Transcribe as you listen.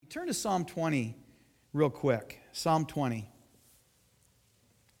turn to Psalm 20 real quick. Psalm 20.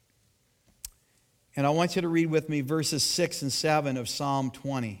 And I want you to read with me verses 6 and 7 of Psalm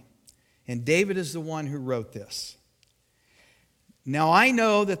 20. And David is the one who wrote this. Now I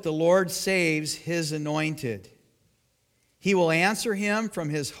know that the Lord saves his anointed. He will answer him from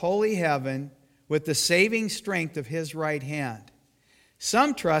his holy heaven with the saving strength of his right hand.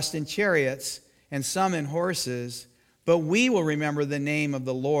 Some trust in chariots and some in horses, but we will remember the name of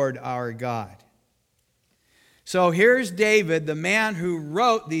the Lord our God. So here's David, the man who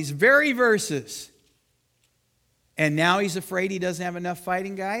wrote these very verses. And now he's afraid he doesn't have enough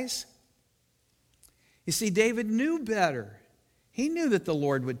fighting guys? You see, David knew better. He knew that the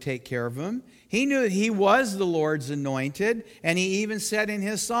Lord would take care of him. He knew that he was the Lord's anointed. And he even said in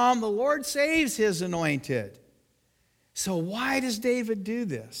his psalm, the Lord saves his anointed. So why does David do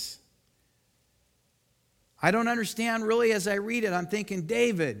this? I don't understand really as I read it. I'm thinking,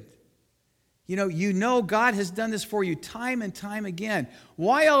 David, you know God has done this for you time and time again.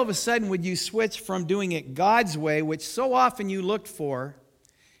 Why all of a sudden would you switch from doing it God's way, which so often you looked for,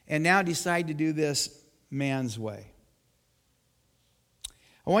 and now decide to do this man's way?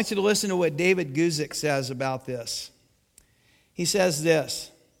 I want you to listen to what David Guzik says about this. He says this: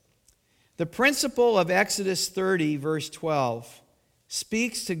 the principle of Exodus 30, verse 12,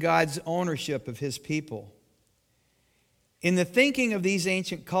 speaks to God's ownership of his people. In the thinking of these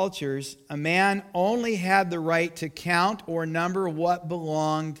ancient cultures, a man only had the right to count or number what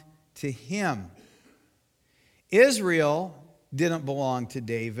belonged to him. Israel didn't belong to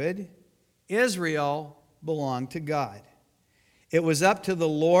David. Israel belonged to God. It was up to the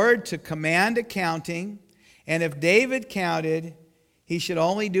Lord to command a counting, and if David counted, he should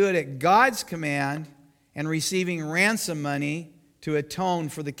only do it at God's command and receiving ransom money to atone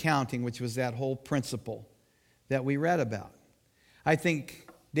for the counting, which was that whole principle that we read about. I think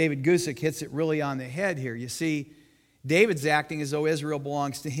David Guzik hits it really on the head here. You see, David's acting as though Israel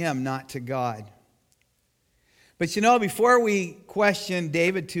belongs to him, not to God. But before we question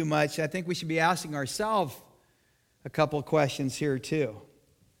David too much, I think we should be asking ourselves a couple of questions here too.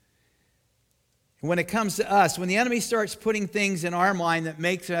 When it comes to us, when the enemy starts putting things in our mind that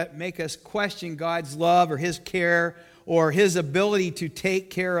make us question God's love or his care or his ability to take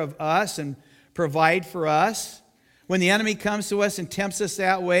care of us and provide for us, when the enemy comes to us and tempts us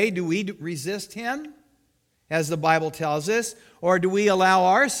that way, do we resist him, as the Bible tells us, or do we allow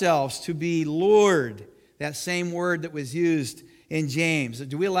ourselves to be lured, that same word that was used in James?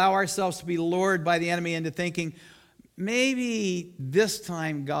 Do we allow ourselves to be lured by the enemy into thinking, maybe this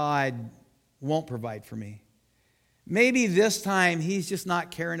time God won't provide for me. Maybe this time he's just not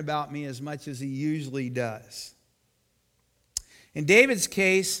caring about me as much as he usually does. In David's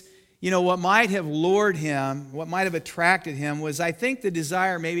case, what might have lured him, what might have attracted him was, I think, the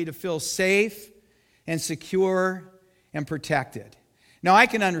desire maybe to feel safe and secure and protected. Now, I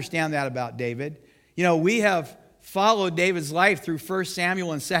can understand that about David. We have followed David's life through 1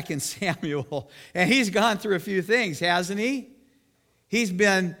 Samuel and 2 Samuel. And he's gone through a few things, hasn't he? He's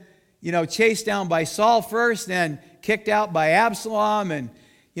been, chased down by Saul first, then kicked out by Absalom. And,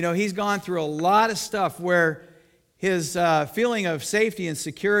 he's gone through a lot of stuff where his feeling of safety and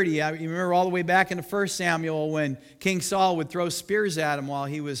security, you remember all the way back into 1 Samuel when King Saul would throw spears at him while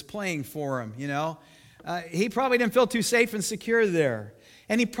he was playing for him, He probably didn't feel too safe and secure there.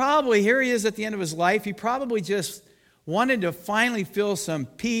 And here he is at the end of his life, he probably just wanted to finally feel some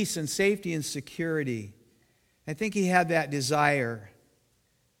peace and safety and security. I think he had that desire.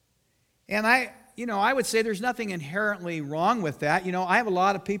 And I would say there's nothing inherently wrong with that. I have a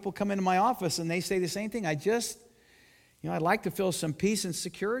lot of people come into my office and they say the same thing. I'd like to feel some peace and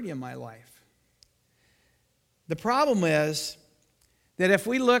security in my life. The problem is that if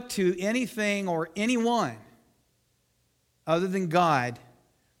we look to anything or anyone other than God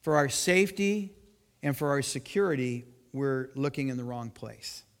for our safety and for our security, we're looking in the wrong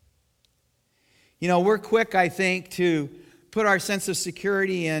place. We're quick, I think, to put our sense of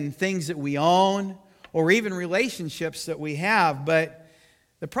security in things that we own or even relationships that we have, but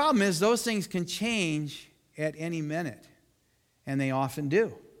the problem is those things can change at any minute, and they often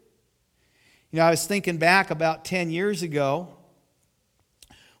do. I was thinking back about 10 years ago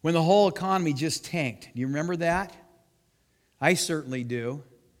when the whole economy just tanked. Do you remember that? I certainly do.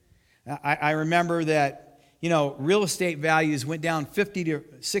 I remember that, real estate values went down 50 to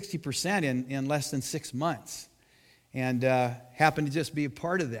 60% in less than 6 months. And happened to just be a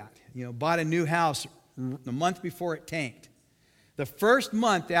part of that. Bought a new house the month before it tanked. The first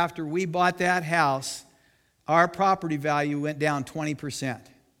month after we bought that house, our property value went down 20%.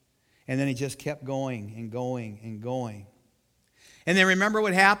 And then it just kept going and going and going. And then remember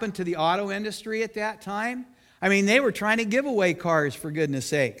what happened to the auto industry at that time? I mean, they were trying to give away cars, for goodness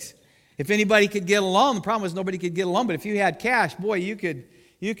sakes. If anybody could get a loan, the problem was nobody could get a loan. But if you had cash, boy, you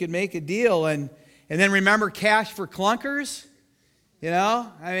could make a deal. And then remember cash for clunkers? I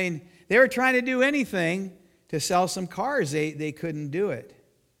mean, they were trying to do anything to sell some cars. They couldn't do it.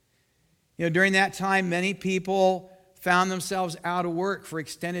 During that time, many people found themselves out of work for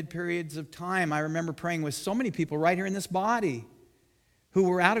extended periods of time. I remember praying with so many people right here in this body who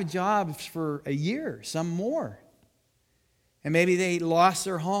were out of jobs for a year, some more. And maybe they lost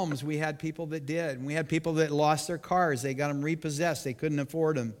their homes. We had people that did. And we had people that lost their cars. They got them repossessed. They couldn't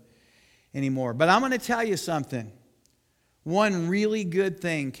afford them anymore. But I'm going to tell you something. One really good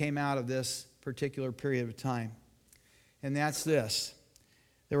thing came out of this particular period of time. And that's this.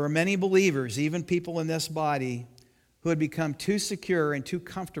 There were many believers, even people in this body, who had become too secure and too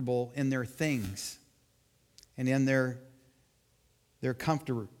comfortable in their things and in their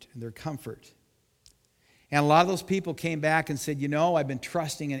comfort and their comfort. And a lot of those people came back and said, I've been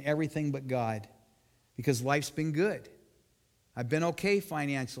trusting in everything but God because life's been good. I've been okay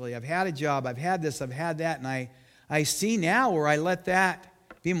financially. I've had a job. I've had this. I've had that. And I see now where I let that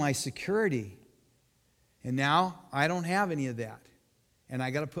be my security. And now I don't have any of that. And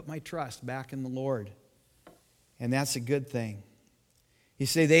I got to put my trust back in the Lord. And that's a good thing. You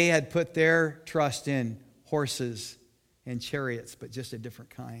see, they had put their trust in horses and chariots, but just a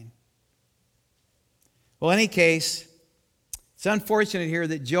different kind. Well, in any case, it's unfortunate here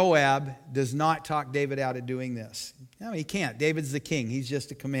that Joab does not talk David out of doing this. No, he can't. David's the king. He's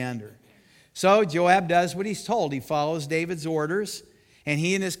just a commander. So Joab does what he's told. He follows David's orders, and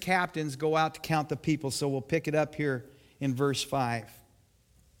he and his captains go out to count the people. So we'll pick it up here in verse 5.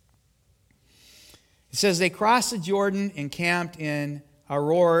 It says, they crossed the Jordan and camped in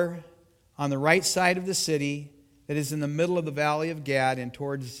Aroer on the right side of the city that is in the middle of the valley of Gad and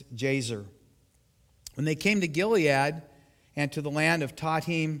towards Jazer. When they came to Gilead and to the land of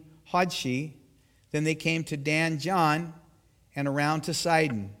Tahtim Hodshi, then they came to Dan John and around to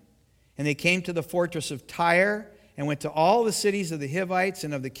Sidon. And they came to the fortress of Tyre and went to all the cities of the Hivites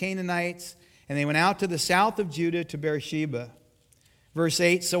and of the Canaanites, and they went out to the south of Judah to Beersheba. Verse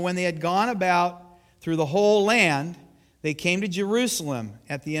 8, so when they had gone about through the whole land, they came to Jerusalem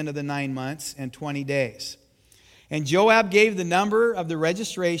at the end of the 9 months and 20 days. And Joab gave the number of the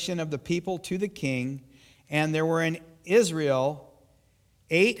registration of the people to the king, and there were in Israel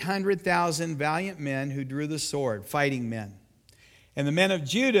 800,000 valiant men who drew the sword, fighting men. And the men of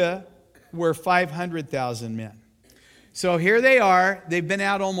Judah were 500,000 men. So here they are. They've been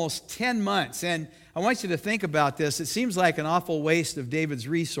out almost 10 months. And I want you to think about this. It seems like an awful waste of David's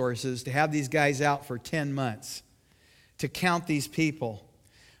resources to have these guys out for 10 months to count these people.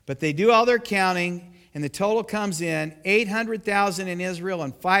 But they do all their counting, and the total comes in 800,000 in Israel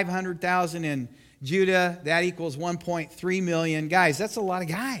and 500,000 in Judah. That equals 1.3 million. Guys, that's a lot of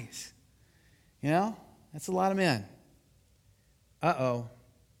guys. That's a lot of men. Uh-oh.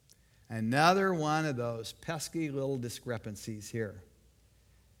 Another one of those pesky little discrepancies here.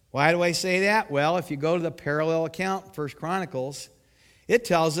 Why do I say that? Well, if you go to the parallel account, 1 Chronicles, it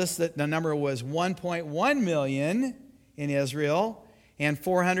tells us that the number was 1.1 million in Israel and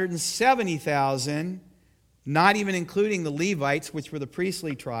 470,000, not even including the Levites, which were the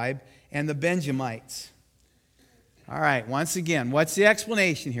priestly tribe, and the Benjamites. All right, once again, what's the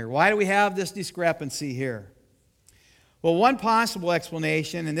explanation here? Why do we have this discrepancy here? Well, one possible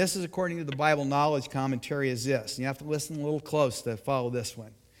explanation, and this is according to the Bible Knowledge Commentary, is this. You have to listen a little close to follow this one.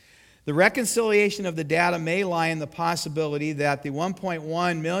 The reconciliation of the data may lie in the possibility that the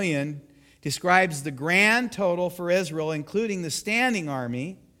 1.1 million describes the grand total for Israel, including the standing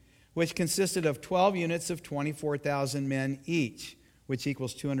army, which consisted of 12 units of 24,000 men each, which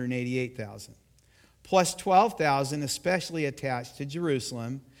equals 288,000, plus 12,000 especially attached to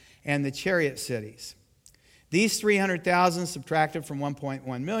Jerusalem and the chariot cities. These 300,000 subtracted from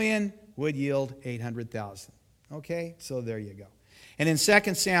 1.1 million would yield 800,000. Okay, so there you go. And in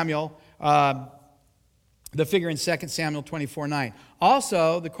 2 Samuel, the figure in 2 Samuel 24:9.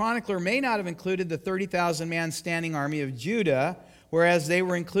 Also, the chronicler may not have included the 30,000-man standing army of Judah, whereas they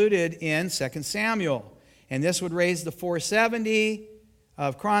were included in 2 Samuel. And this would raise the 470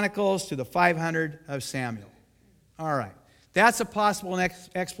 of Chronicles to the 500 of Samuel. All right. That's a possible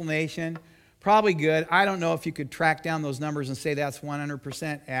explanation. Probably good. I don't know if you could track down those numbers and say that's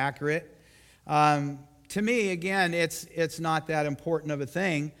 100% accurate. To me, again, it's not that important of a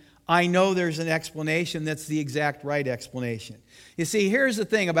thing. I know there's an explanation that's the exact right explanation. You see, here's the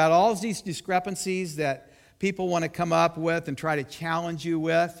thing about all of these discrepancies that people want to come up with and try to challenge you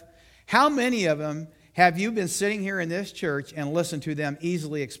with. How many of them have you been sitting here in this church and listened to them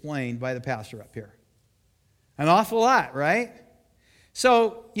easily explained by the pastor up here? An awful lot, right?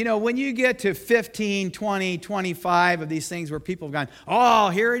 So, when you get to 15, 20, 25 of these things where people have gone, oh,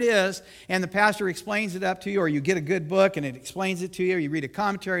 here it is, and the pastor explains it up to you, or you get a good book and it explains it to you, or you read a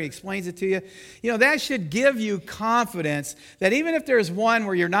commentary, it explains it to you, that should give you confidence that even if there's one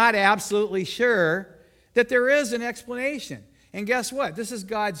where you're not absolutely sure, that there is an explanation. And guess what? This is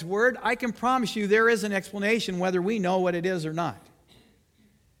God's Word. I can promise you there is an explanation whether we know what it is or not.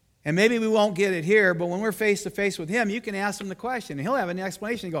 And maybe we won't get it here, but when we're face to face with Him, you can ask Him the question, and He'll have an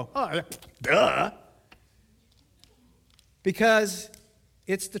explanation and go, oh, duh. Because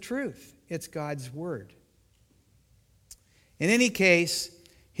it's the truth. It's God's Word. In any case,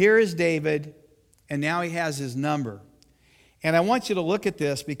 here is David, and now he has his number. And I want you to look at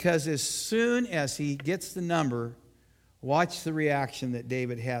this, because as soon as he gets the number, watch the reaction that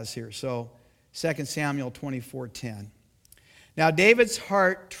David has here. So, 2 Samuel 24:10. Now David's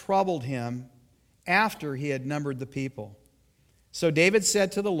heart troubled him after he had numbered the people. So David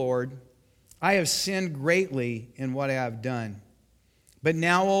said to the Lord, I have sinned greatly in what I have done. But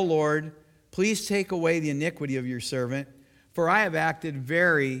now, O Lord, please take away the iniquity of your servant, for I have acted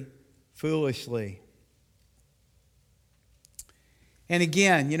very foolishly. And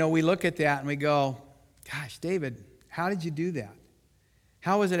again, we look at that and we go, gosh, David, how did you do that?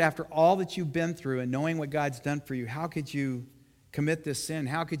 How is it after all that you've been through and knowing what God's done for you, how could you commit this sin?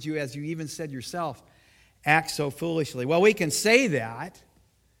 How could you, as you even said yourself, act so foolishly? Well, we can say that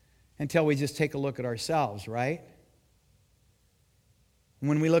until we just take a look at ourselves, right?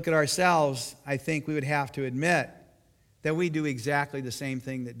 When we look at ourselves, I think we would have to admit that we do exactly the same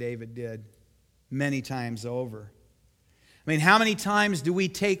thing that David did many times over. I mean, how many times do we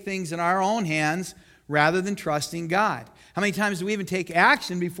take things in our own hands rather than trusting God? How many times do we even take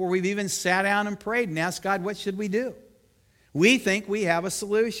action before we've even sat down and prayed and asked God, what should we do? We think we have a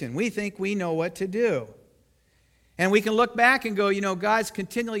solution. We think we know what to do. And we can look back and go, God's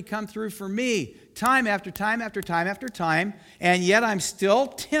continually come through for me time after time after time after time, and yet I'm still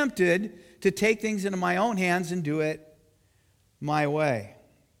tempted to take things into my own hands and do it my way.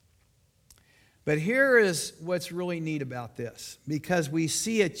 But here is what's really neat about this, because we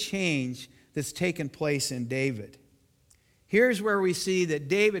see a change that's taken place in David. Here's where we see that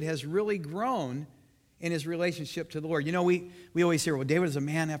David has really grown in his relationship to the Lord. We always hear, well, David is a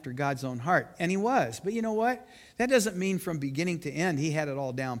man after God's own heart. And he was. But you know what? That doesn't mean from beginning to end he had it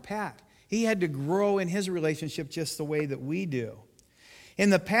all down pat. He had to grow in his relationship just the way that we do. In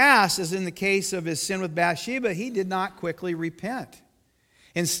the past, as in the case of his sin with Bathsheba, he did not quickly repent.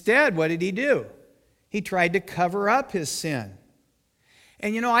 Instead, what did he do? He tried to cover up his sin.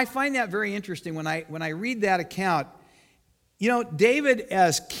 And I find that very interesting when I read that account. David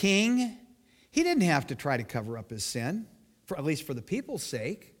as king, he didn't have to try to cover up his sin, at least for the people's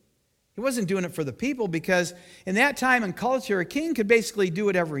sake. He wasn't doing it for the people, because in that time and culture, a king could basically do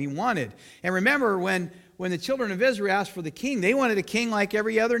whatever he wanted. And remember, when the children of Israel asked for the king, they wanted a king like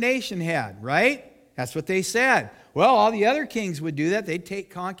every other nation had, right? That's what they said. Well, all the other kings would do that. They'd take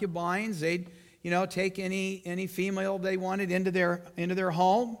concubines. They'd take any female they wanted into their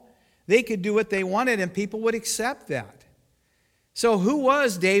home. They could do what they wanted, and people would accept that. So who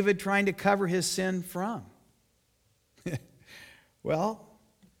was David trying to cover his sin from? Well,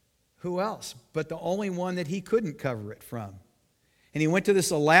 who else? But the only one that he couldn't cover it from. And he went to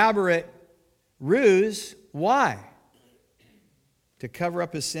this elaborate ruse. Why? To cover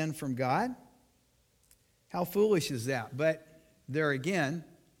up his sin from God? How foolish is that? But there again,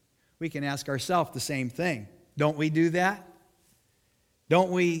 we can ask ourselves the same thing. Don't we do that?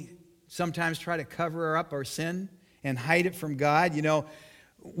 Don't we sometimes try to cover up our sin and hide it from God?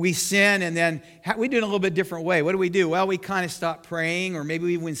 We sin, and then we do it in a little bit different way. What do? Well, we kind of stop praying, or maybe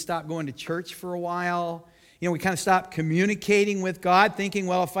we even stop going to church for a while. We kind of stop communicating with God, thinking,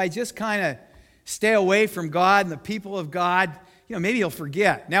 well, if I just kind of stay away from God and the people of God, maybe He'll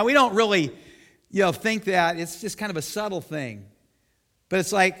forget. Now, we don't really, think that. It's just kind of a subtle thing. But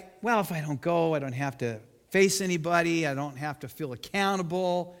it's like, well, if I don't go, I don't have to face anybody. I don't have to feel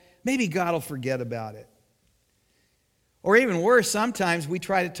accountable. Maybe God will forget about it. Or even worse, sometimes we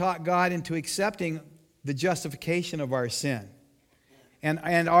try to talk God into accepting the justification of our sin.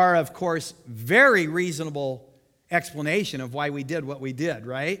 And our, of course, very reasonable explanation of why we did what we did,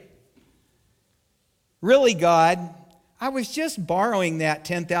 right? Really, God, I was just borrowing that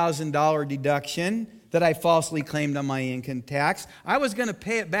 $10,000 deduction that I falsely claimed on my income tax. I was going to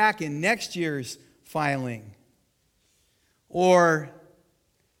pay it back in next year's filing. Or,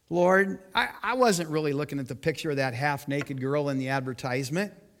 Lord, I wasn't really looking at the picture of that half-naked girl in the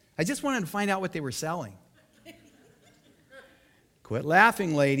advertisement. I just wanted to find out what they were selling. Quit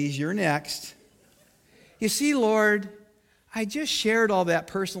laughing, ladies. You're next. You see, Lord, I just shared all that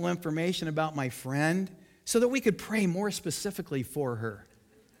personal information about my friend so that we could pray more specifically for her.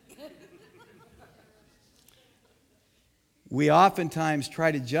 We oftentimes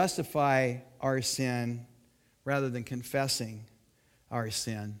try to justify our sin rather than confessing our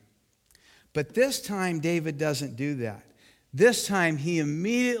sin. But this time, David doesn't do that. This time, he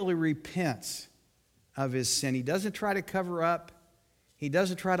immediately repents of his sin. He doesn't try to cover up. He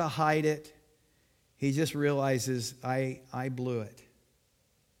doesn't try to hide it. He just realizes, I blew it.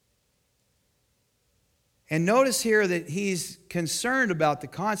 And notice here that he's concerned about the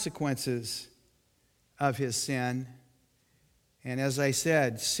consequences of his sin. And as I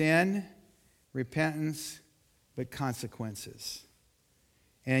said, sin, repentance, but consequences.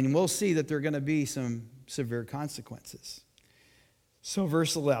 And we'll see that there are going to be some severe consequences. So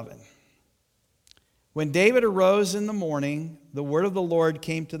verse 11. When David arose in the morning, the word of the Lord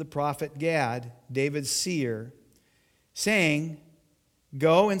came to the prophet Gad, David's seer, saying,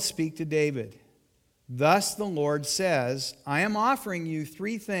 Go and speak to David. Thus the Lord says, I am offering you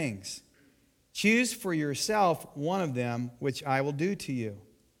 3 things. Choose for yourself one of them, which I will do to you.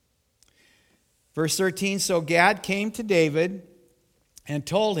 Verse 13, So Gad came to David and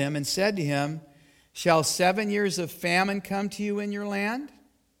told him and said to him, Shall 7 years of famine come to you in your land?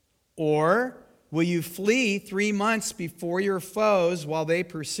 Or will you flee 3 months before your foes while they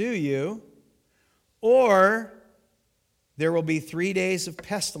pursue you? Or there will be 3 days of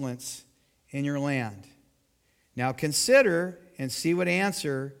pestilence in your land. Now consider and see what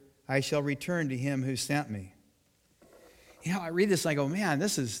answer I shall return to him who sent me. You know, I read this and I go, man,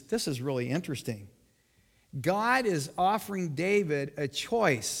 this is really interesting. God is offering David a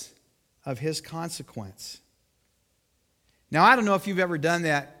choice of his consequence. Now, I don't know if you've ever done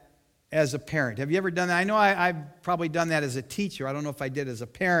that as a parent. Have you ever done that? I know I've probably done that as a teacher. I don't know if I did as a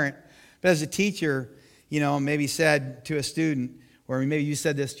parent. But as a teacher, maybe said to a student, or maybe you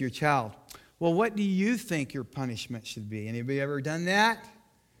said this to your child, well, what do you think your punishment should be? Anybody ever done that?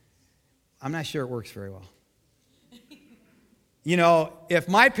 I'm not sure it works very well. If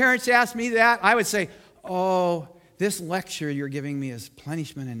my parents asked me that, I would say, oh, this lecture you're giving me is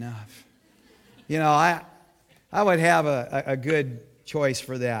punishment enough. I would have a good choice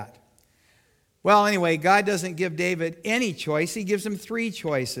for that. Well, anyway, God doesn't give David any choice. He gives him 3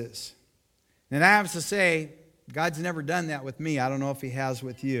 choices. And I have to say, God's never done that with me. I don't know if he has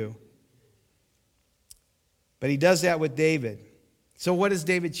with you. But he does that with David. So what does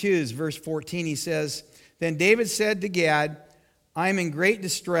David choose? Verse 14, he says, Then David said to Gad, I am in great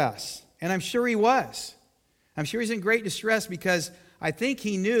distress. And I'm sure he was. I'm sure he's in great distress because I think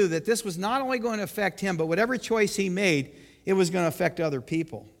he knew that this was not only going to affect him, but whatever choice he made, it was going to affect other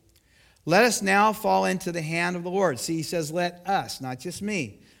people. Let us now fall into the hand of the Lord. See, he says, let us, not just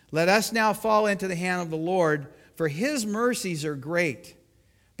me. Let us now fall into the hand of the Lord, for his mercies are great.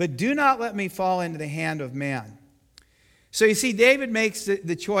 But do not let me fall into the hand of man. So you see, David makes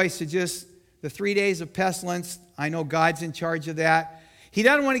the choice to just the 3 days of pestilence. I know God's in charge of that. He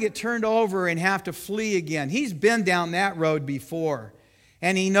doesn't want to get turned over and have to flee again. He's been down that road before.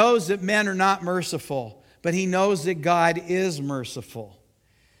 And he knows that men are not merciful, but he knows that God is merciful.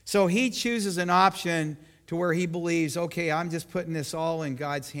 So he chooses an option to where he believes, okay, I'm just putting this all in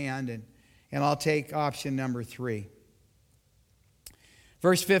God's hand, and I'll take option number 3.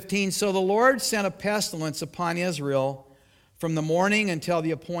 Verse 15, So the Lord sent a pestilence upon Israel from the morning until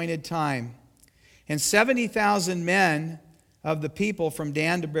the appointed time. And 70,000 men of the people from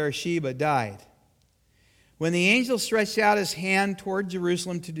Dan to Beersheba died. When the angel stretched out his hand toward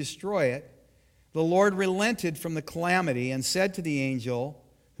Jerusalem to destroy it, the Lord relented from the calamity and said to the angel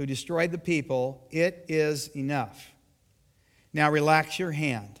who destroyed the people, It is enough. Now relax your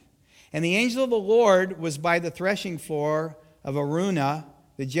hand. And the angel of the Lord was by the threshing floor of Araunah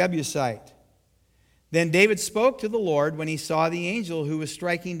the Jebusite. Then David spoke to the Lord when he saw the angel who was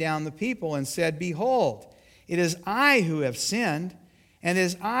striking down the people and said, Behold, it is I who have sinned, and it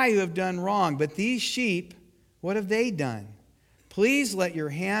is I who have done wrong. But these sheep, what have they done? Please let your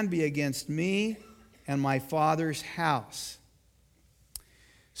hand be against me and my father's house.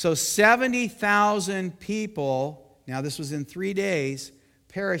 So 70,000 people, now this was in 3 days,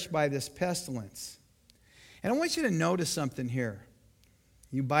 perished by this pestilence. And I want you to notice something here,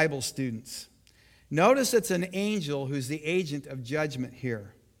 you Bible students. Notice it's an angel who's the agent of judgment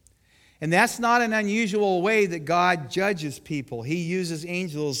here. And that's not an unusual way that God judges people. He uses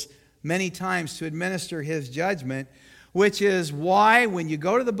angels many times to administer his judgment. which is why when you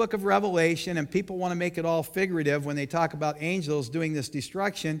go to the book of Revelation and people want to make it all figurative when they talk about angels doing this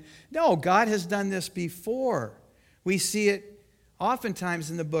destruction, no, God has done this before. We see it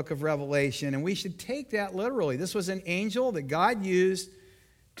oftentimes in the book of Revelation, and we should take that literally. This was an angel that God used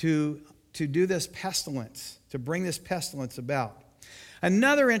to do this pestilence, to bring this pestilence about.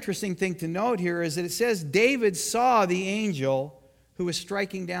 Another interesting thing to note here is that it says David saw the angel who was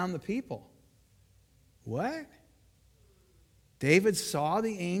striking down the people. What? David saw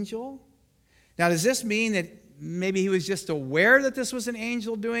the angel? Now, does this mean that maybe he was just aware that this was an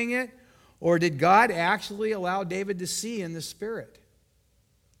angel doing it? Or did God actually allow David to see in the Spirit?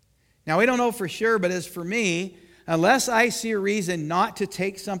 Now, we don't know for sure, but as for me, unless I see a reason not to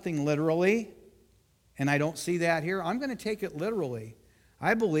take something literally, and I don't see that here, I'm going to take it literally.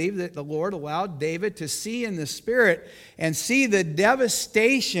 I believe that the Lord allowed David to see in the Spirit and see the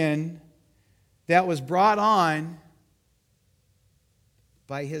devastation that was brought on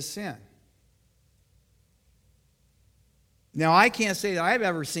by his sin. Now, I can't say that I've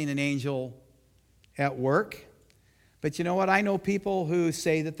ever seen an angel at work, but you know what? I know people who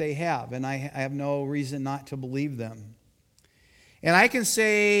say that they have, and I have no reason not to believe them. And I can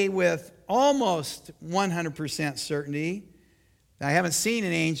say with almost 100% certainty that I haven't seen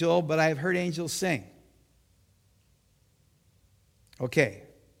an angel, but I've heard angels sing. Okay,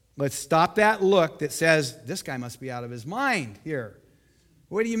 let's stop that look that says, this guy must be out of his mind here.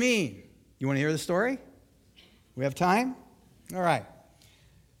 What do you mean? You want to hear the story? We have time? All right.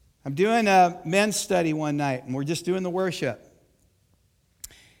 I'm doing a men's study one night, and we're just doing the worship.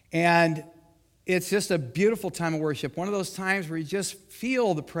 And it's just a beautiful time of worship. One of those times where you just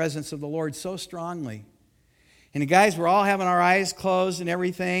feel the presence of the Lord so strongly. And the guys were all having our eyes closed and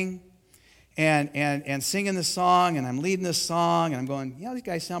everything, and singing the song, and I'm leading this song, and I'm going, these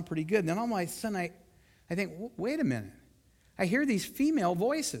guys sound pretty good. And then all of a sudden I think, wait a minute. I hear these female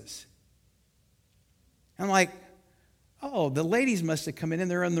voices. I'm like, oh, the ladies must have come in.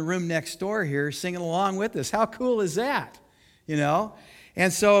 They're in the room next door here singing along with us. How cool is that?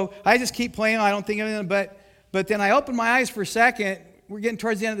 And so I just keep playing. I don't think of anything, but then I open my eyes for a second. We're getting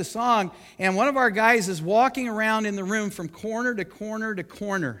towards the end of the song, and one of our guys is walking around in the room from corner to corner to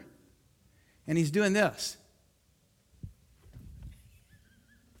corner, and he's doing this.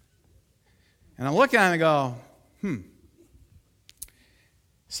 And I'm looking at him and go,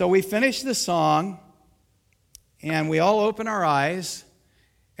 So we finish the song, and we all open our eyes,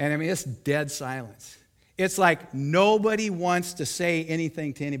 and it's dead silence. It's like nobody wants to say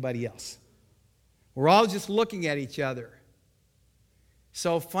anything to anybody else. We're all just looking at each other.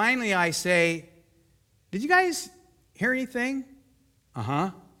 So finally I say, did you guys hear anything?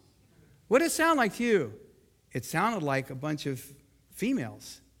 Uh-huh. What did it sound like to you? It sounded like a bunch of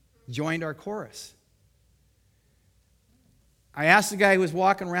females joined our chorus. I asked the guy who was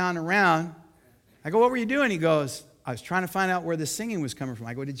walking around and around, I go, what were you doing? He goes, I was trying to find out where the singing was coming from.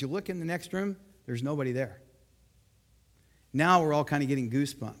 I go, did you look in the next room? There's nobody there. Now we're all kind of getting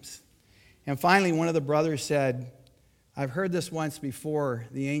goosebumps. And finally, one of the brothers said, I've heard this once before.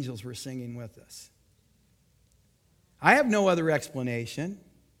 The angels were singing with us. I have no other explanation.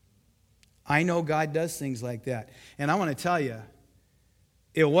 I know God does things like that. And I want to tell you,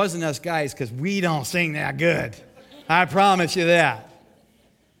 it wasn't us guys because we don't sing that good. I promise you that.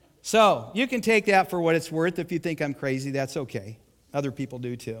 So you can take that for what it's worth. If you think I'm crazy, that's okay. Other people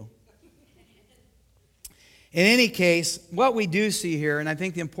do too. In any case, what we do see here, and I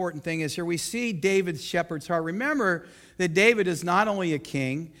think the important thing is here, we see David's shepherd's heart. Remember that David is not only a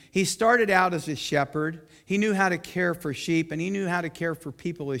king, he started out as a shepherd. He knew how to care for sheep, and he knew how to care for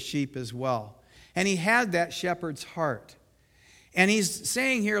people as sheep as well. And he had that shepherd's heart. And he's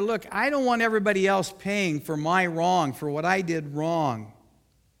saying here, look, I don't want everybody else paying for my wrong, for what I did wrong.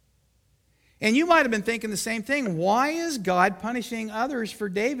 And you might have been thinking the same thing. Why is God punishing others for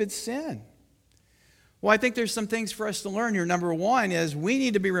David's sin? Well, I think there's some things for us to learn here. Number one is we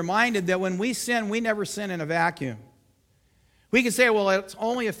need to be reminded that when we sin, we never sin in a vacuum. We can say, well, it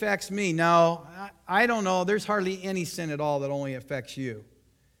only affects me. No, I don't know. There's hardly any sin at all that only affects you.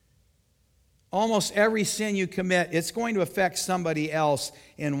 Almost every sin you commit, it's going to affect somebody else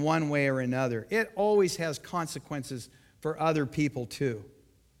in one way or another. It always has consequences for other people too.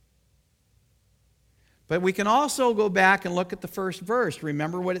 But we can also go back and look at the first verse.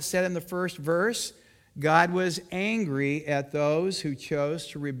 Remember what it said in the first verse? God was angry at those who chose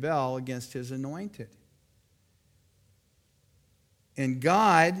to rebel against his anointed. And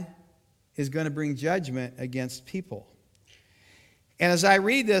God is going to bring judgment against people. And as I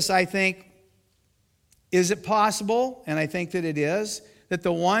read this, I think, is it possible, and I think that it is, that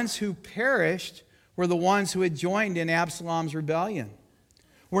the ones who perished were the ones who had joined in Absalom's rebellion.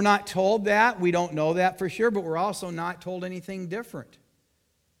 We're not told that. We don't know that for sure, but we're also not told anything different.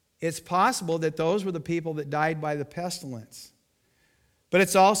 It's possible that those were the people that died by the pestilence. But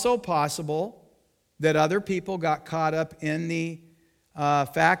it's also possible that other people got caught up in the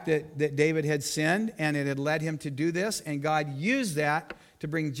fact that David had sinned and it had led him to do this, and God used that to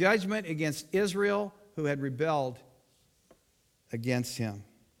bring judgment against Israel who had rebelled against him.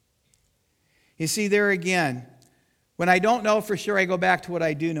 You see, there again, when I don't know for sure, I go back to what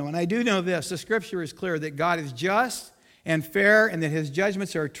I do know. And I do know this: the Scripture is clear that God is just and fair and that His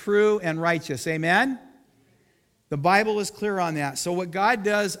judgments are true and righteous. Amen? The Bible is clear on that. So what God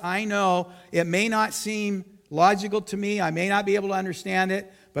does, I know it may not seem logical to me. I may not be able to understand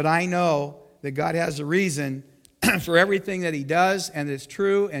it, but I know that God has a reason for everything that He does, and it's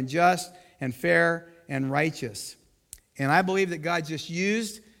true and just and fair and righteous. And I believe that God just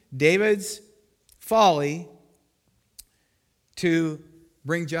used David's folly to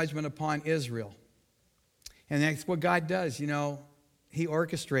bring judgment upon Israel. And that's what God does, He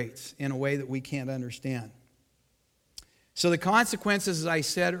orchestrates in a way that we can't understand. So the consequences, as I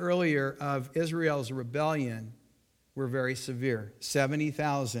said earlier, of Israel's rebellion were very severe.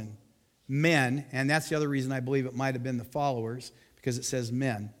 70,000 men, and that's the other reason I believe it might have been the followers, because it says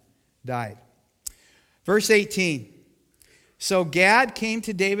men, died. Verse 18. So Gad came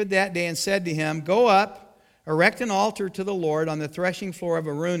to David that day and said to him, "Go up, erect an altar to the Lord on the threshing floor of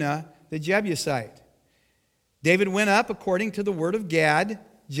Araunah the Jebusite." David went up according to the word of Gad,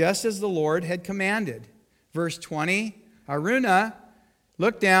 just as the Lord had commanded. Verse 20. Araunah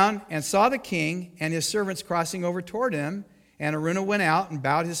looked down and saw the king and his servants crossing over toward him, and Araunah went out and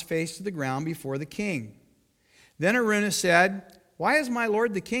bowed his face to the ground before the king. Then Araunah said, "Why has my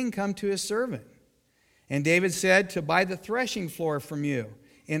lord the king come to his servant?" And David said, "To buy the threshing floor from you,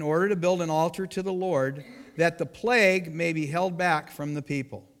 in order to build an altar to the Lord, that the plague may be held back from the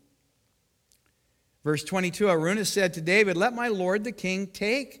people." Verse 22, Araunah said to David, "Let my lord the king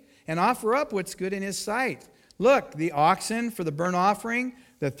take and offer up what's good in his sight. Look, the oxen for the burnt offering,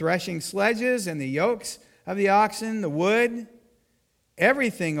 the threshing sledges and the yokes of the oxen, the wood,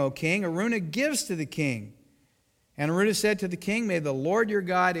 everything, O king, Araunah gives to the king." And Araunah said to the king, "May the Lord your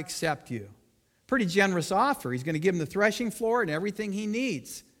God accept you." Pretty generous offer. He's going to give him the threshing floor and everything he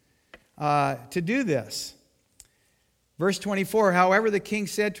needs to do this. Verse 24, however, the king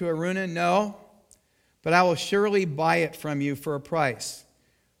said to Araunah, "No, but I will surely buy it from you for a price.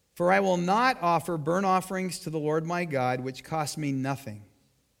 For I will not offer burnt offerings to the Lord my God, which cost me nothing."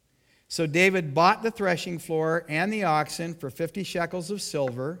 So David bought the threshing floor and the oxen for 50 shekels of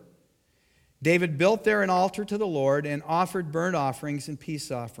silver. David built there an altar to the Lord and offered burnt offerings and peace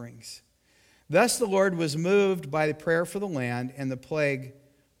offerings. Thus the Lord was moved by the prayer for the land, and the plague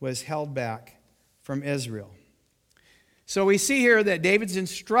was held back from Israel. So we see here that David's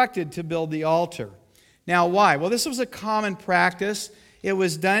instructed to build the altar. Now why? Well, this was a common practice. It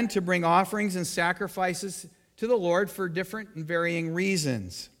was done to bring offerings and sacrifices to the Lord for different and varying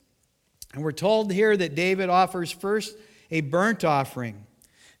reasons. And we're told here that David offers first a burnt offering.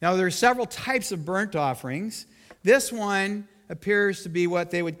 Now, there are several types of burnt offerings. This one appears to be what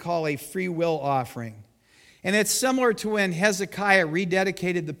they would call a free will offering. And it's similar to when Hezekiah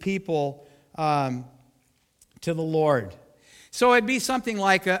rededicated the people to the Lord. So it'd be something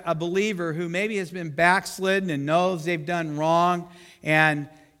like a believer who maybe has been backslidden and knows they've done wrong, and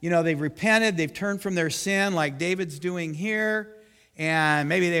they've repented, they've turned from their sin like David's doing here, and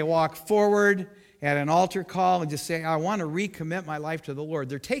maybe they walk forward at an altar call and just say, "I want to recommit my life to the Lord."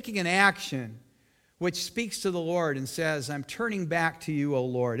 They're taking an action which speaks to the Lord and says, "I'm turning back to you, O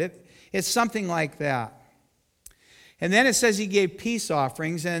Lord." It's something like that. And then it says he gave peace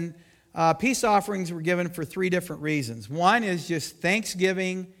offerings, and peace offerings were given for 3 different reasons. One is just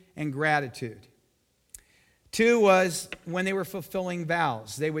thanksgiving and gratitude. 2 was when they were fulfilling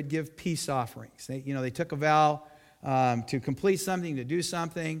vows, they would give peace offerings. They took a vow to complete something, to do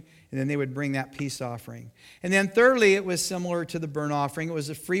something, and then they would bring that peace offering. And then thirdly, it was similar to the burnt offering. It was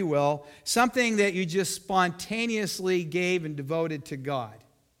a free will, something that you just spontaneously gave and devoted to God.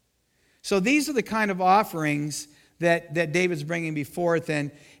 So these are the kind of offerings that David's bringing before it.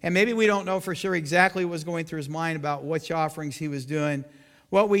 And maybe we don't know for sure exactly what was going through his mind about which offerings he was doing.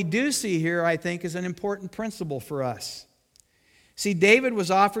 What we do see here, I think, is an important principle for us. See, David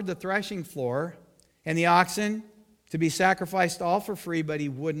was offered the threshing floor and the oxen to be sacrificed all for free, but he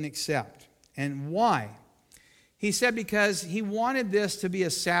wouldn't accept. And why? He said because he wanted this to be a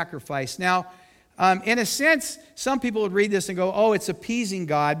sacrifice. Now, in a sense, some people would read this and go, "Oh, it's appeasing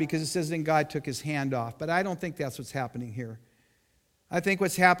God," because it says then God took his hand off. But I don't think that's what's happening here. I think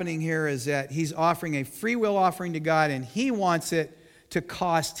what's happening here is that he's offering a free will offering to God, and he wants it to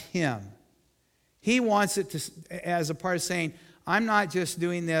cost him. He wants it to, as a part of saying, I'm not just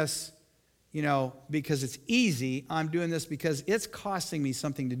doing this, because it's easy. I'm doing this because it's costing me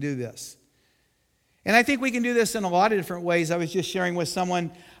something to do this. And I think we can do this in a lot of different ways. I was just sharing with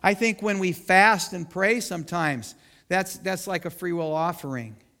someone, I think when we fast and pray sometimes, that's like a free will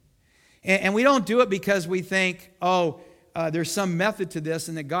offering. And we don't do it because we think, there's some method to this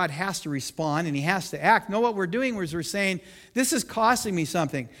and that God has to respond and he has to act. No, what we're doing is we're saying, this is costing me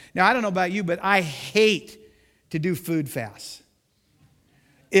something. Now, I don't know about you, but I hate to do food fasts.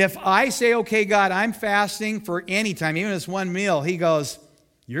 If I say, okay, God, I'm fasting for any time, even this one meal, he goes,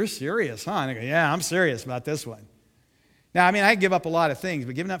 you're serious, huh? And I go, yeah, I'm serious about this one. Now, I give up a lot of things,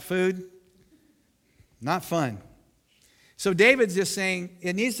 but giving up food, not fun. So David's just saying,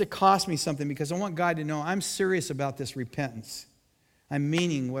 it needs to cost me something because I want God to know I'm serious about this repentance. I'm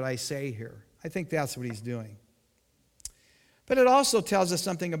meaning what I say here. I think that's what he's doing. But it also tells us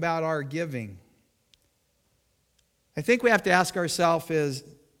something about our giving. I think we have to ask ourselves is,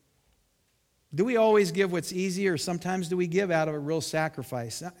 do we always give what's easy, or sometimes do we give out of a real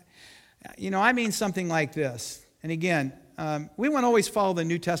sacrifice? I mean something like this. And again, we won't always follow the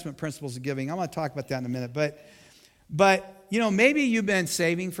New Testament principles of giving. I'm going to talk about that in a minute. But maybe you've been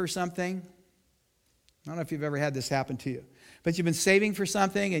saving for something. I don't know if you've ever had this happen to you. But you've been saving for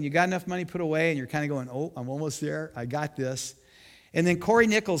something and you got enough money put away and you're kind of going, oh, I'm almost there. I got this. And then Corey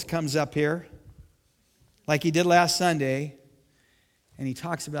Nichols comes up here like he did last Sunday and he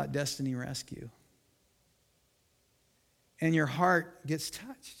talks about Destiny Rescue. And your heart gets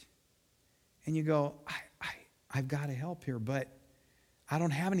touched. And you go, I've got to help here, but I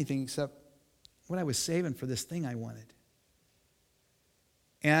don't have anything except what I was saving for this thing I wanted.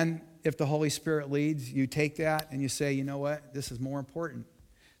 And if the Holy Spirit leads, you take that and you say, you know what, this is more important.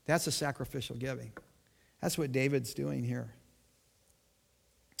 That's a sacrificial giving. That's what David's doing here.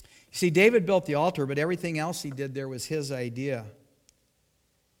 You see, David built the altar, but everything else he did there was his idea.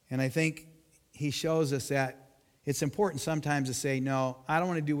 And I think he shows us that it's important sometimes to say, no, I don't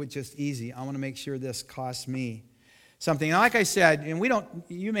want to do what's just easy. I want to make sure this costs me something. And like I said, and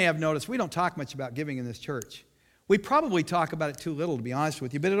you may have noticed, we don't talk much about giving in this church. We probably talk about it too little, to be honest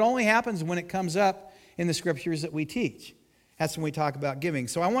with you, but it only happens when it comes up in the scriptures that we teach. That's when we talk about giving.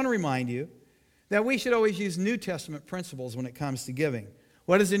 So I want to remind you that we should always use New Testament principles when it comes to giving.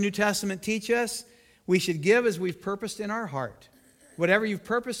 What does the New Testament teach us? We should give as we've purposed in our heart. Whatever you've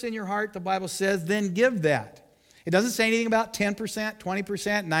purposed in your heart, the Bible says, then give that. It doesn't say anything about 10%,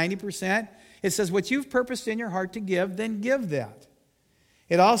 20%, 90%. It says what you've purposed in your heart to give, then give that.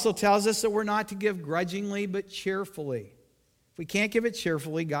 It also tells us that we're not to give grudgingly, but cheerfully. If we can't give it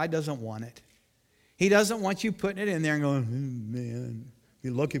cheerfully, God doesn't want it. He doesn't want you putting it in there and going, man, be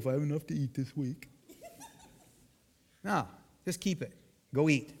lucky if I have enough to eat this week. No, just keep it. Go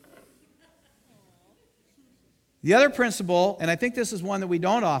eat. The other principle, and I think this is one that we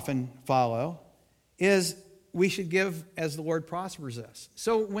don't often follow, is we should give as the Lord prospers us.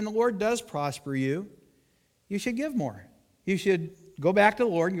 So when the Lord does prosper you, you should give more. You should go back to the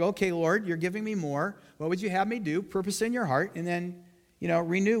Lord and go, okay, Lord, you're giving me more. What would you have me do? Purpose in your heart, and then,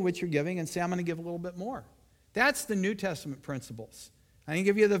 renew what you're giving and say, I'm going to give a little bit more. That's the New Testament principles. I didn't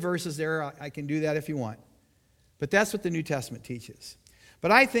give you the verses there. I can do that if you want. But that's what the New Testament teaches.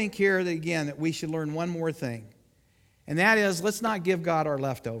 But I think here, that, again, that we should learn one more thing. And that is, let's not give God our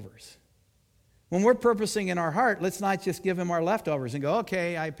leftovers. When we're purposing in our heart, let's not just give him our leftovers and go,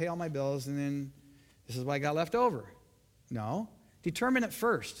 okay, I pay all my bills, and then this is what I got left over. No. Determine it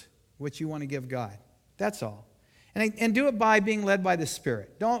first, what you want to give God. That's all. And do it by being led by the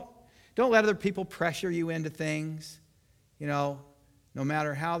Spirit. Don't let other people pressure you into things, no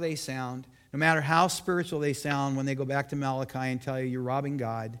matter how they sound, no matter how spiritual they sound when they go back to Malachi and tell you you're robbing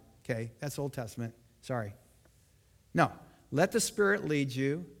God. Okay, that's Old Testament. Sorry. No, let the Spirit lead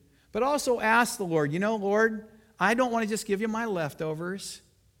you, but also ask the Lord, Lord, I don't want to just give you my leftovers.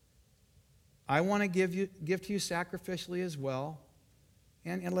 I want to give to you sacrificially as well,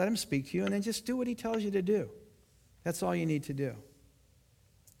 and let him speak to you, and then just do what he tells you to do. That's all you need to do.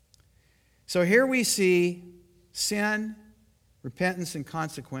 So here we see sin, repentance, and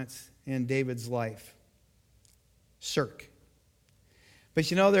consequence in David's life. Circ. But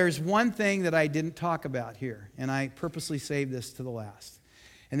there's one thing that I didn't talk about here, and I purposely saved this to the last.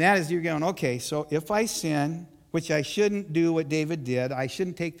 And that is, you're going, okay, so if I sin, which I shouldn't do what David did, I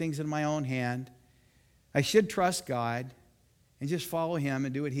shouldn't take things in my own hand, I should trust God and just follow him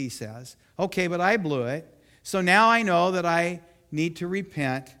and do what he says. Okay, but I blew it. So now I know that I need to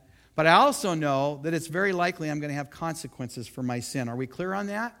repent. But I also know that it's very likely I'm going to have consequences for my sin. Are we clear on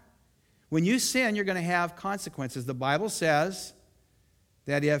that? When you sin, you're going to have consequences. The Bible says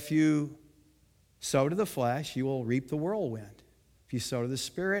that if you sow to the flesh, you will reap the whirlwind. If you sow to the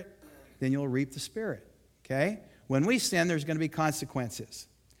Spirit, then you'll reap the Spirit. Okay? When we sin, there's going to be consequences.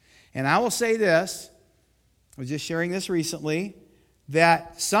 And I will say this, I was just sharing this recently,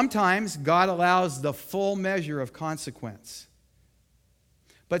 that sometimes God allows the full measure of consequence.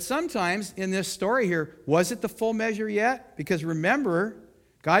 But sometimes in this story here, was it the full measure yet? Because remember,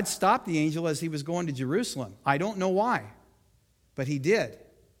 God stopped the angel as he was going to Jerusalem. I don't know why, but he did.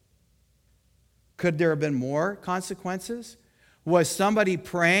 Could there have been more consequences? Was somebody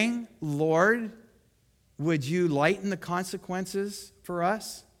praying, Lord, would you lighten the consequences for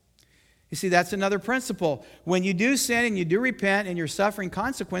us? You see, that's another principle. When you do sin and you do repent and you're suffering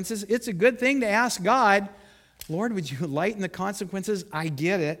consequences, it's a good thing to ask God, Lord, would you lighten the consequences? I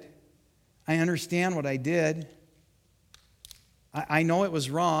get it. I understand what I did. I know it was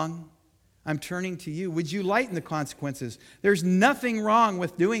wrong. I'm turning to you. Would you lighten the consequences? There's nothing wrong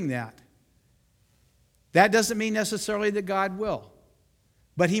with doing that. That doesn't mean necessarily that God will.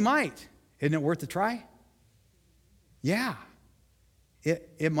 But he might. Isn't it worth a try? Yeah.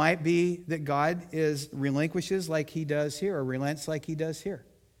 It might be that God relinquishes like he does here, or relents like he does here.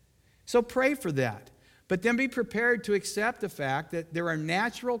 So pray for that. But then be prepared to accept the fact that there are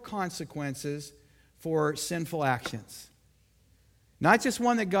natural consequences for sinful actions. Not just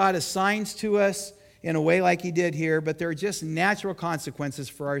one that God assigns to us in a way like he did here, but there are just natural consequences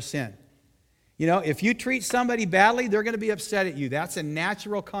for our sin. You know, if you treat somebody badly, they're going to be upset at you. That's a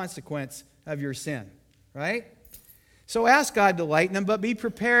natural consequence of your sin, right? So ask God to lighten them, but be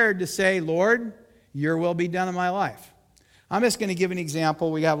prepared to say, Lord, your will be done in my life. I'm just going to give an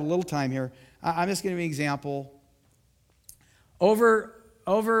example. We have a little time here. I'm just going to give an example.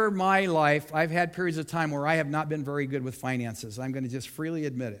 Over my life, I've had periods of time where I have not been very good with finances. I'm going to just freely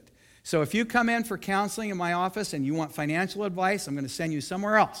admit it. So if you come in for counseling in my office and you want financial advice, I'm going to send you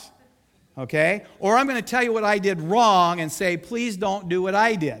somewhere else. Okay? Or I'm going to tell you what I did wrong and say, please don't do what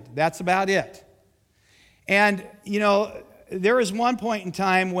I did. That's about it. And, you know, there was one point in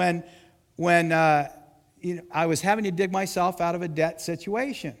time when I was having to dig myself out of a debt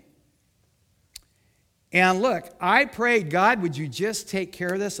situation. And look, I prayed, God, would you just take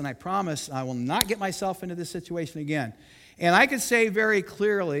care of this? And I promise I will not get myself into this situation again. And I could say very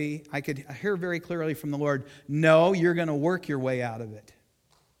clearly, I could hear very clearly from the Lord, no, you're going to work your way out of it.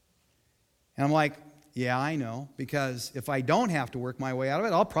 And I'm like, yeah, I know, because if I don't have to work my way out of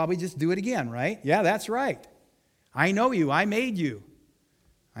it, I'll probably just do it again, right? Yeah, that's right. I know you. I made you.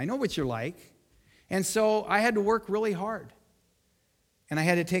 I know what you're like. And so I had to work really hard. And I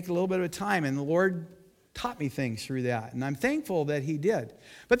had to take a little bit of time, and the Lord taught me things through that. And I'm thankful that he did.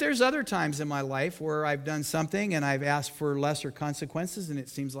 But there's other times in my life where I've done something and I've asked for lesser consequences, and it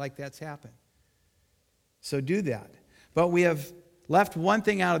seems like that's happened. So do that. But we have left one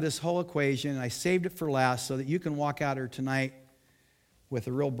thing out of this whole equation, and I saved it for last so that you can walk out here tonight with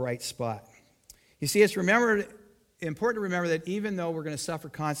a real bright spot. You see, it's important to remember that even though we're going to suffer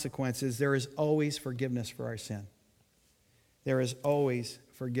consequences, there is always forgiveness for our sin. There is always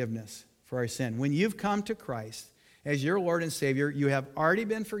forgiveness for our sin. When you've come to Christ as your Lord and Savior, you have already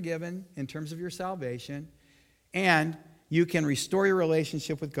been forgiven in terms of your salvation, and you can restore your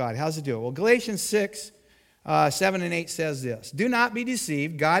relationship with God. How's it do it? Well, Galatians 6, 7 and 8 says this, do not be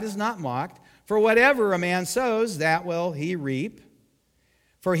deceived, God is not mocked, for whatever a man sows, that will he reap.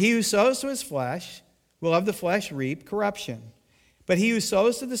 For he who sows to his flesh will of the flesh reap corruption, but he who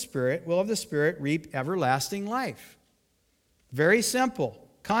sows to the Spirit will of the Spirit reap everlasting life. Very simple.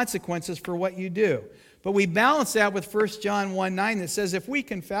 Consequences for what you do. But we balance that with 1 John 1:9 that says, if we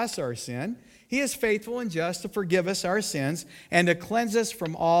confess our sin, he is faithful and just to forgive us our sins and to cleanse us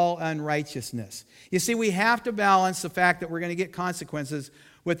from all unrighteousness. You see, we have to balance the fact that we're going to get consequences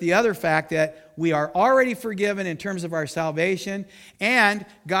with the other fact that we are already forgiven in terms of our salvation, and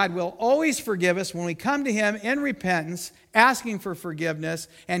God will always forgive us when we come to him in repentance, asking for forgiveness,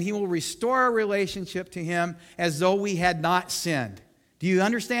 and he will restore our relationship to him as though we had not sinned. Do you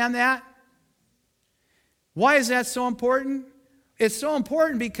understand that? Why is that so important? It's so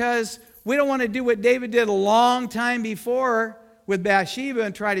important because we don't want to do what David did a long time before with Bathsheba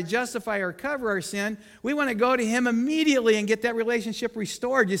and try to justify or cover our sin. We want to go to him immediately and get that relationship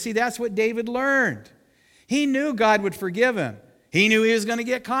restored. You see, that's what David learned. He knew God would forgive him. He knew he was going to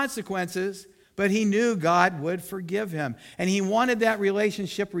get consequences, but he knew God would forgive him. And he wanted that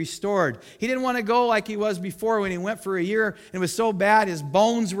relationship restored. He didn't want to go like he was before when he went for a year and it was so bad his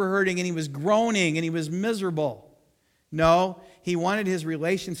bones were hurting and he was groaning and he was miserable. No, he wanted his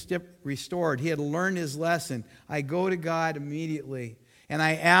relationship restored. He had learned his lesson. I go to God immediately, and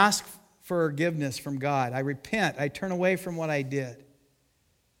I ask forgiveness from God. I repent. I turn away from what I did.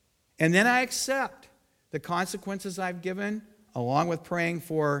 And then I accept the consequences I've given, along with praying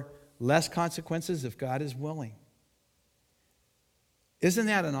for less consequences if God is willing. Isn't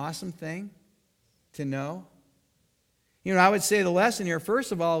that an awesome thing to know? You know, I would say the lesson here,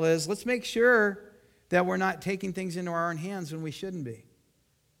 first of all, is let's make sure that we're not taking things into our own hands when we shouldn't be.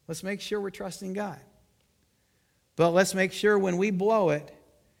 Let's make sure we're trusting God. But let's make sure when we blow it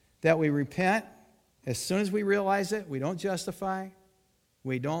that we repent as soon as we realize it. We don't justify.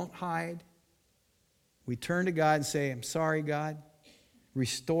 We don't hide. We turn to God and say, I'm sorry, God.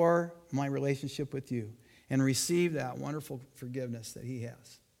 Restore my relationship with you and receive that wonderful forgiveness that he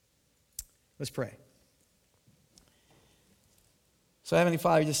has. Let's pray. So, Heavenly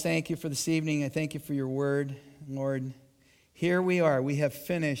Father, I just thank you for this evening. I thank you for your word, Lord. Here we are. We have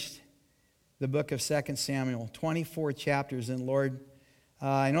finished the book of 2 Samuel, 24 chapters. And Lord,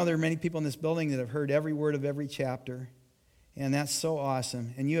 I know there are many people in this building that have heard every word of every chapter. And that's so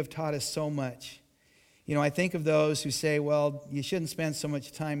awesome. And you have taught us so much. You know, I think of those who say, well, you shouldn't spend so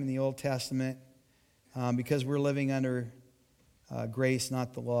much time in the Old Testament because we're living under grace,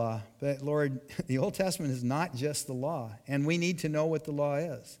 not the law. But Lord, the Old Testament is not just the law, and we need to know what the law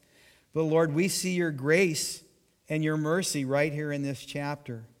is. But Lord, we see your grace and your mercy right here in this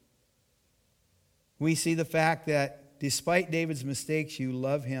chapter. We see the fact that despite David's mistakes, you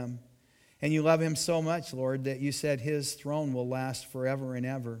love him. And you love him so much, Lord, that you said his throne will last forever and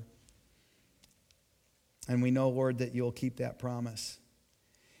ever. And we know, Lord, that you'll keep that promise.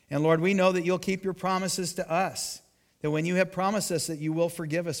 And Lord, we know that you'll keep your promises to us. That when you have promised us that you will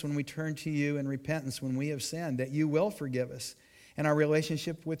forgive us when we turn to you in repentance, when we have sinned, that you will forgive us. And our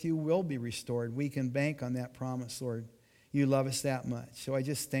relationship with you will be restored. We can bank on that promise, Lord. You love us that much. So I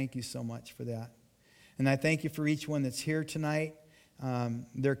just thank you so much for that. And I thank you for each one that's here tonight,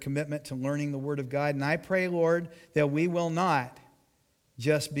 their commitment to learning the Word of God. And I pray, Lord, that we will not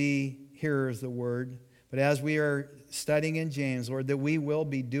just be hearers of the Word, but as we are studying in James, Lord, that we will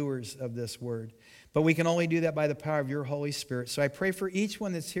be doers of this Word. But we can only do that by the power of your Holy Spirit. So I pray for each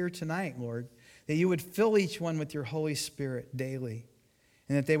one that's here tonight, Lord, that you would fill each one with your Holy Spirit daily,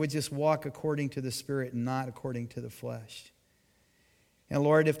 and that they would just walk according to the Spirit and not according to the flesh. And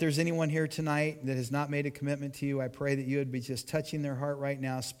Lord, if there's anyone here tonight that has not made a commitment to you, I pray that you would be just touching their heart right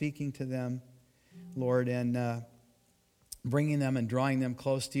now, speaking to them, Lord, and bringing them and drawing them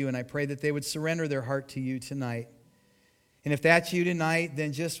close to you. And I pray that they would surrender their heart to you tonight. And if that's you tonight,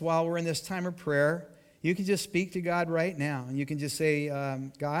 then just while we're in this time of prayer, you can just speak to God right now. And you can just say,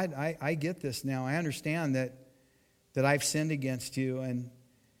 God, I get this now. I understand that I've sinned against you.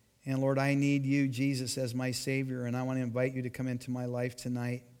 And Lord, I need you, Jesus, as my Savior. And I want to invite you to come into my life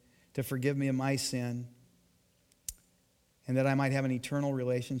tonight to forgive me of my sin. And that I might have an eternal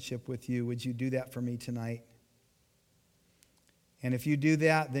relationship with you. Would you do that for me tonight? And if you do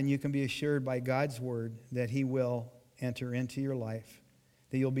that, then you can be assured by God's word that he will enter into your life,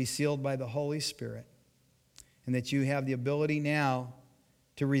 that you'll be sealed by the Holy Spirit, and that you have the ability now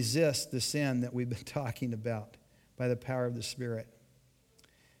to resist the sin that we've been talking about by the power of the Spirit.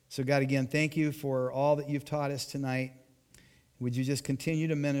 So God, again, thank you for all that you've taught us tonight. Would you just continue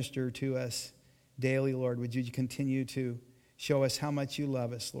to minister to us daily, Lord? Would you continue to show us how much you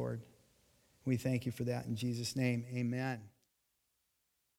love us, Lord? We thank you for that in Jesus' name. Amen.